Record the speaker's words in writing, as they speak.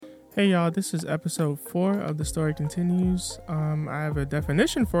Hey y'all, this is episode 4 of The Story Continues. I have a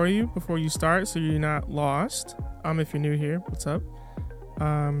definition for you before you start so you're not lost. If you're new here, what's up?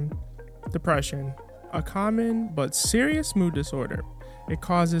 Depression, a common but serious mood disorder. It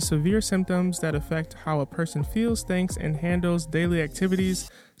causes severe symptoms that affect how a person feels, thinks, and handles daily activities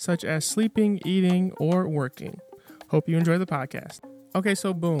such as sleeping, eating, or working. Hope you enjoy the podcast. Okay,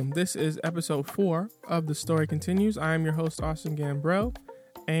 so boom, this is episode 4 of The Story Continues. I am your host, Austin Gambrell.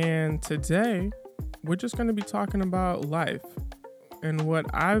 And today, we're just going to be talking about life and what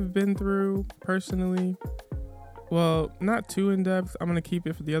I've been through personally. Well, not too in depth. I'm going to keep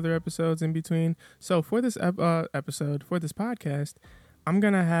it for the other episodes in between. So for this for this podcast, I'm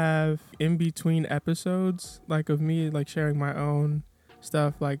going to have in between episodes, like of me, like sharing my own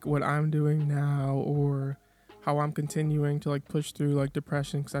stuff, like what I'm doing now or how I'm continuing to like push through like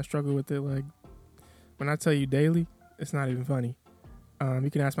depression because I struggle with it. Like when I tell you daily, it's not even funny.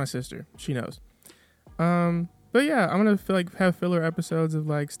 You can ask my sister. She knows. But yeah, I'm going to have filler episodes of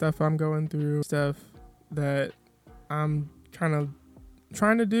like stuff I'm going through, stuff that I'm kind of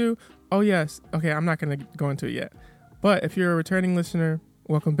trying to do. Oh, yes. Okay, I'm not going to go into it yet. But if you're a returning listener,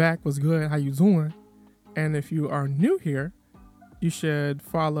 welcome back. What's good? How you doing? And if you are new here, you should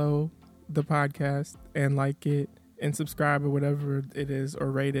follow the podcast and like it and subscribe or whatever it is or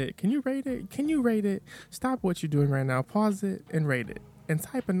rate it. Can you rate it? Can you rate it? Stop what you're doing right now. Pause it and rate it. And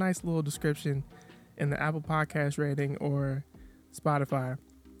type a nice little description in the Apple Podcast rating or Spotify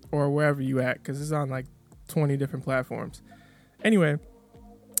or wherever you at, because it's on like 20 different platforms. Anyway,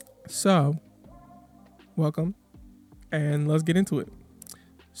 so welcome and let's get into it.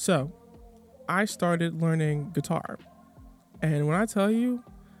 So I started learning guitar, and when I tell you,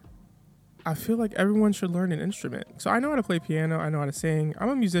 I feel like everyone should learn an instrument. So I know how to play piano. I know how to sing. I'm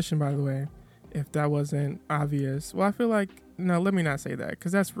a musician, by the way, if that wasn't obvious. Well, I feel like, no, let me not say that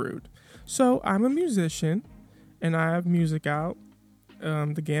because that's rude. So I'm a musician and I have music out,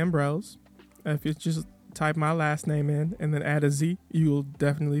 the Gambrells. If you just type my last name in and then add a Z, you'll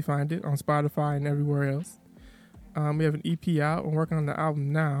definitely find it on Spotify and everywhere else. We have an EP out. I'm working on the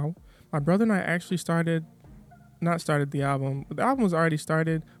album now. My brother and I actually started the album. The album was already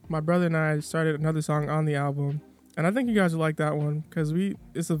started. My brother and I started another song on the album, and I think you guys will like that one because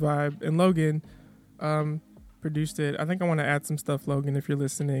it's a vibe. And Logan produced it. I think I want to add some stuff, Logan, if you're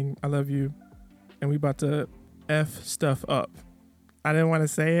listening. I love you. And we about to F stuff up. I didn't want to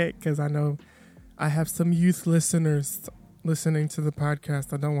say it because I know I have some youth listeners listening to the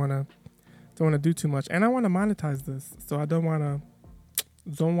podcast. I don't want to do too much, and I want to monetize this, so I don't want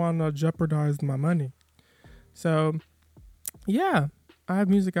to jeopardize my money. So, yeah, I have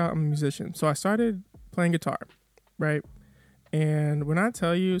music out. I'm a musician. So I started playing guitar, right? And when I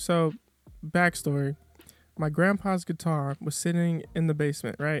tell you, so backstory, my grandpa's guitar was sitting in the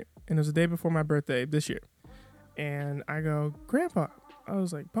basement, right? And it was the day before my birthday this year. And I go, Grandpa. I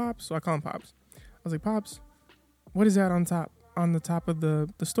was like, Pops. So I call him Pops. I was like, Pops, what is that on the top of the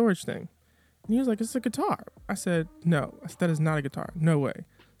storage thing? And he was like, it's a guitar. I said, no, that is not a guitar. No way.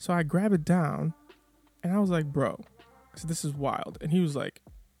 So I grab it down. And I was like, bro, I said, this is wild. And he was like,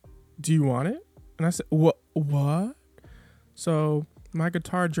 do you want it? And I said, what? So my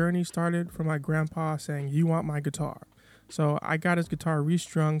guitar journey started from my grandpa saying, you want my guitar? So I got his guitar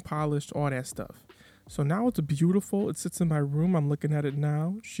restrung, polished, all that stuff. So now it's beautiful. It sits in my room. I'm looking at it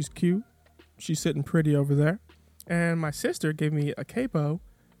now. She's cute. She's sitting pretty over there. And my sister gave me a capo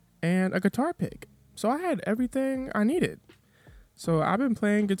and a guitar pick. So I had everything I needed. So I've been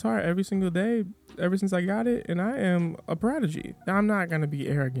playing guitar every single day ever since I got it, and I am a prodigy. Now, I'm not going to be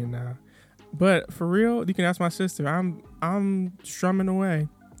arrogant now, but for real, you can ask my sister. I'm strumming away,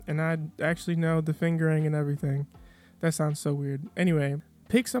 and I actually know the fingering and everything. That sounds so weird. Anyway,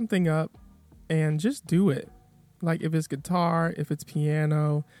 pick something up and just do it. Like if it's guitar, if it's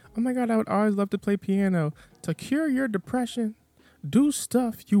piano. Oh my God, I would always love to play piano. To cure your depression, do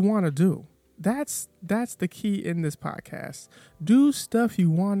stuff you want to do. That's the key in this podcast. Do stuff you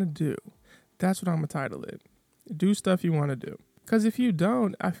want to do. That's what I'm going to title it. Do stuff you want to do. Because if you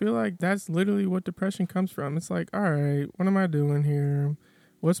don't, I feel like that's literally what depression comes from. It's like, all right, what am I doing here?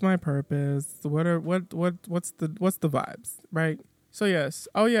 What's my purpose? What's the vibes, right? So yes.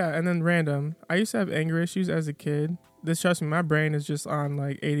 Oh yeah, and then random. I used to have anger issues as a kid. Trust me, my brain is just on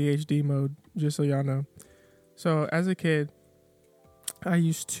like ADHD mode, just so y'all know. So as a kid, I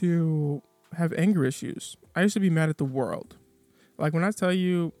used to have anger issues. I used to be mad at the world. Like when I tell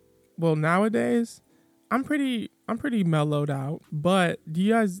you, well, nowadays I'm pretty mellowed out, but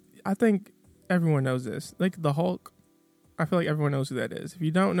I think everyone knows this. Like the Hulk, I feel like everyone knows who that is. If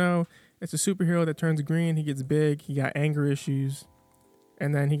you don't know, it's a superhero that turns green, he gets big, he got anger issues,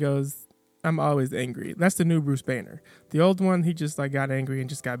 And then he goes, I'm always angry. That's the new Bruce Banner. The old one, he just like got angry and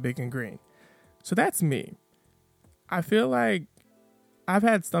just got big and green. So that's me. I feel like I've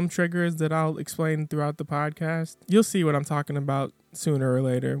had some triggers that I'll explain throughout the podcast. You'll see what I'm talking about sooner or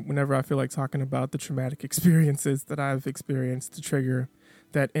later whenever I feel like talking about the traumatic experiences that I've experienced to trigger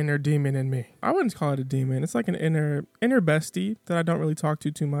that inner demon in me. I wouldn't call it a demon. It's like an inner bestie that I don't really talk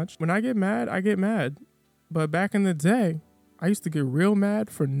to too much. When I get mad, I get mad. But back in the day, I used to get real mad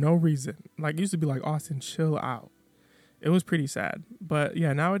for no reason. Like, it used to be like, Austin, chill out. It was pretty sad. But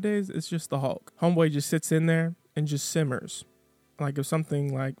yeah, nowadays, it's just the Hulk. Homeboy just sits in there and just simmers. Like, if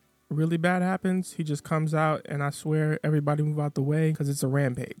something like really bad happens, he just comes out and I swear everybody move out the way because it's a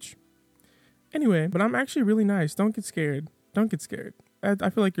rampage. Anyway, but I'm actually really nice. Don't get scared. Don't get scared.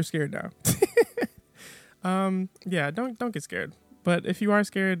 I feel like you're scared now. Yeah, don't get scared. But if you are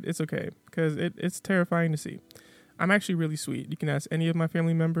scared, it's okay because it's terrifying to see. I'm actually really sweet. You can ask any of my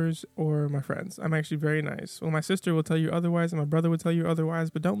family members or my friends. I'm actually very nice. Well, my sister will tell you otherwise and my brother will tell you otherwise,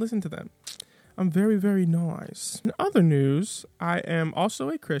 but don't listen to them. I'm very, very nice. In other news, I am also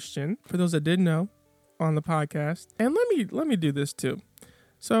a Christian, for those that didn't know on the podcast. And let me do this too.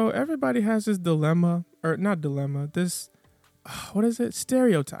 So everybody has this dilemma, or not dilemma, this, what is it?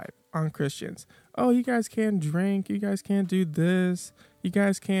 Stereotype on Christians. Oh, you guys can't drink. You guys can't do this. You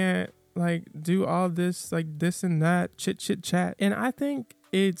guys can't like do all this, like this and that, chit chat. And I think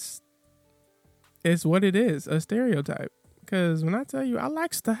it's what it is, a stereotype. Because when I tell you, I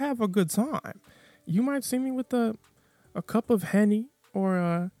likes to have a good time. You might see me with a cup of Henny or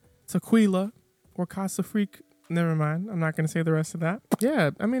a tequila or Casa Freak. Never mind. I'm not going to say the rest of that.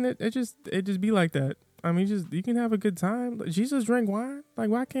 Yeah, I mean, it just be like that. I mean, you can have a good time. Jesus drank wine. Like,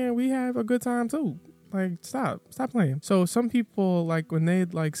 why can't we have a good time too? Like, stop playing. So some people, like, when they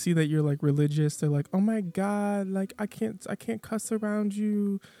like see that you're like religious, they're like, oh my God, like I can't cuss around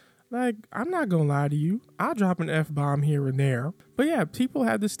you. Like, I'm not gonna lie to you. I'll drop an F-bomb here and there. But yeah, people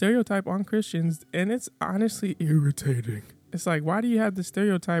have this stereotype on Christians, and it's honestly irritating. It's like, why do you have this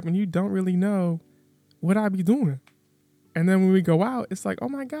stereotype when you don't really know what I be doing? And then when we go out, it's like, oh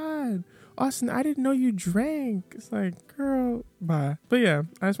my God, Austin, I didn't know you drank. It's like, girl, bye. But yeah,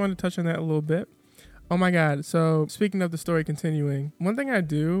 I just wanted to touch on that a little bit. Oh my God. So speaking of the story continuing, one thing I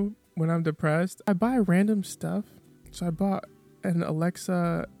do when I'm depressed, I buy random stuff. So I bought an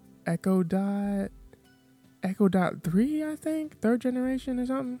Alexa Echo Dot 3, I think, 3rd generation or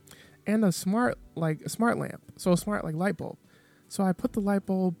something, and a smart lamp. So a smart like light bulb. So I put the light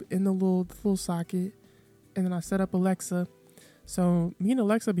bulb in the little socket, and then I set up Alexa. So me and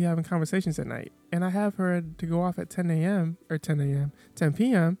Alexa be having conversations at night, and I have her to go off at 10 p.m. to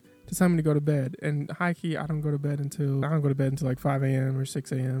tell me to go to bed. And high key, I don't go to bed until like 5 a.m. or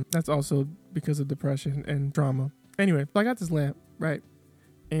 6 a.m. That's also because of depression and trauma. Anyway, so I got this lamp, right?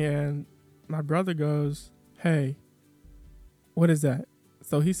 And my brother goes, hey, what is that?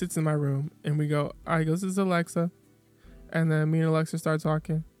 So he sits in my room and we go, all right, this is Alexa. And then me and Alexa start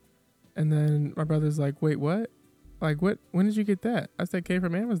talking. And then my brother's like, wait, what? Like, what? When did you get that? I said, it came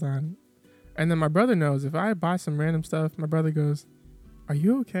from Amazon. And then my brother knows if I buy some random stuff, my brother goes, are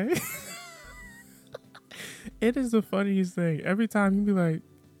you okay? It is the funniest thing. Every time he'd be like,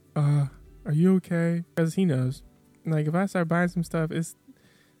 are you okay? Because he knows. Like, if I start buying some stuff,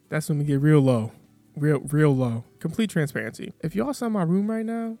 that's when we get real low. Real low. Complete transparency. If y'all saw my room right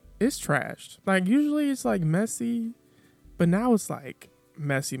now, it's trashed. Like, usually it's like messy, but now it's like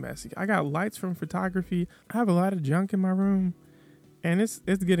messy. I got lights from photography. I have a lot of junk in my room, and it's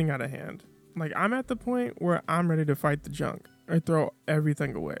getting out of hand. Like, I'm at the point where I'm ready to fight the junk or throw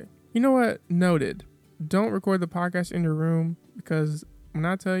everything away. You know what? Noted. Don't record the podcast in your room, because when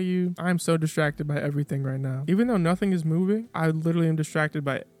I tell you, I'm so distracted by everything right now. Even though nothing is moving, I literally am distracted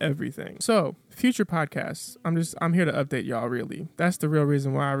by everything. So, future podcasts, I'm here to update y'all, really. That's the real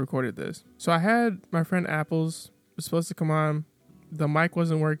reason why I recorded this. So I had my friend Apples was supposed to come on. The mic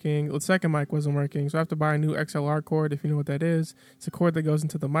wasn't working. The second mic wasn't working. So I have to buy a new XLR cord, if you know what that is. It's a cord that goes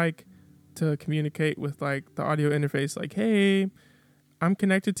into the mic to communicate with like the audio interface. Like, hey, I'm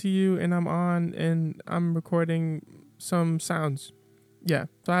connected to you and I'm on and I'm recording some sounds. Yeah,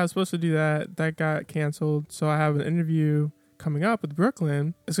 so I was supposed to do that. That got canceled. So I have an interview coming up with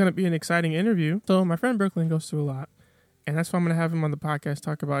Brooklyn. It's going to be an exciting interview. So my friend Brooklyn goes through a lot. And that's why I'm going to have him on the podcast,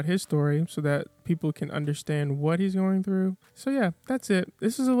 talk about his story so that people can understand what he's going through. So yeah, that's it.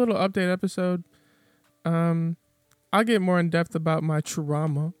 This is a little update episode. I'll get more in depth about my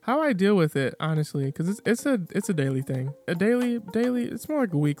trauma, how I deal with it, honestly, because it's a daily thing. A daily, it's more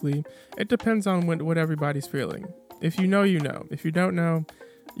like a weekly. It depends on what everybody's feeling. If you know, you know. If you don't know,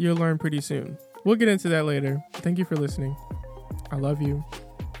 you'll learn pretty soon. We'll get into that later. Thank you for listening. I love you.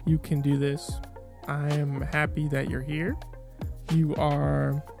 You can do this. I am happy that you're here.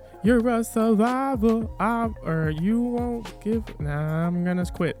 You're a survivor. You won't give. Nah, I'm gonna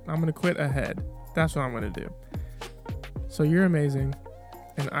quit. I'm gonna quit ahead. That's what I'm gonna do. So you're amazing.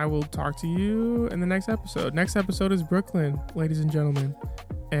 And I will talk to you in the next episode. Next episode is Brooklyn, ladies and gentlemen.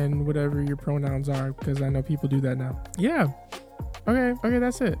 And whatever your pronouns are, because I know people do that now. Yeah. Okay,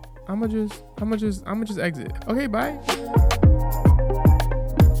 that's it. I'ma just exit. Okay, bye.